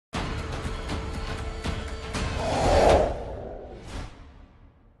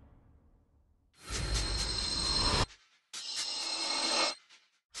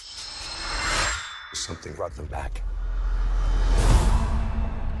something brought them back.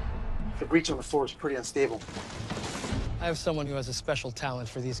 The breach on the floor is pretty unstable. I have someone who has a special talent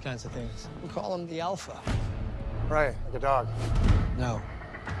for these kinds of things. We call him the Alpha. Right, like a dog. No,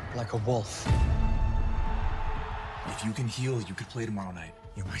 like a wolf. If you can heal, you could play tomorrow night.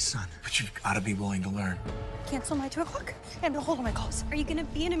 You're my son, but you've got to be willing to learn. Cancel my 2 o'clock and hold on my calls. Are you gonna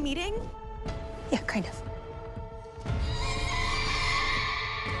be in a meeting? Yeah, kind of.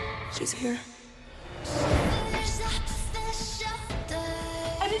 She's here.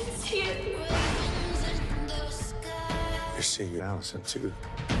 I didn't see it. You're seeing Allison, too.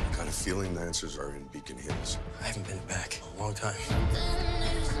 Got a feeling the answers are in Beacon Hills. I haven't been back in a long time.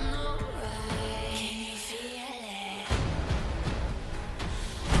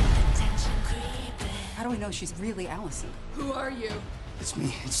 How do we know she's really Allison? Who are you? It's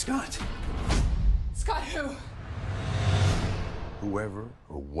me. It's Scott. Scott who? Whoever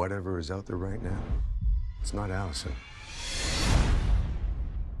or whatever is out there right now, it's not Allison.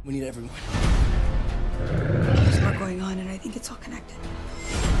 We need everyone. There's more going on, and I think it's all connected.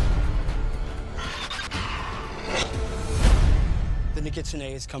 The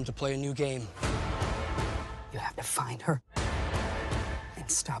Nikitsune come to play a new game. You have to find her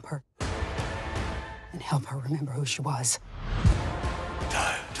and stop her and help her remember who she was.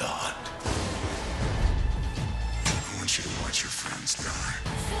 Time dawned. I want you to watch your friends die.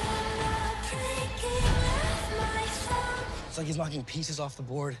 It's like he's knocking pieces off the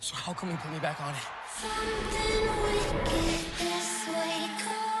board. So how come he put me back on it?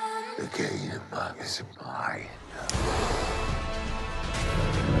 The game is mine.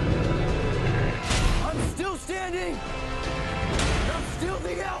 I'm still standing! I'm still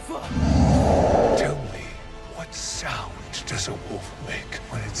the Alpha! Tell me, what sound does a wolf make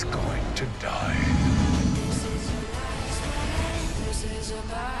when it's going to die? This is a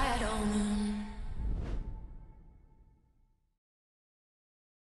bad omen.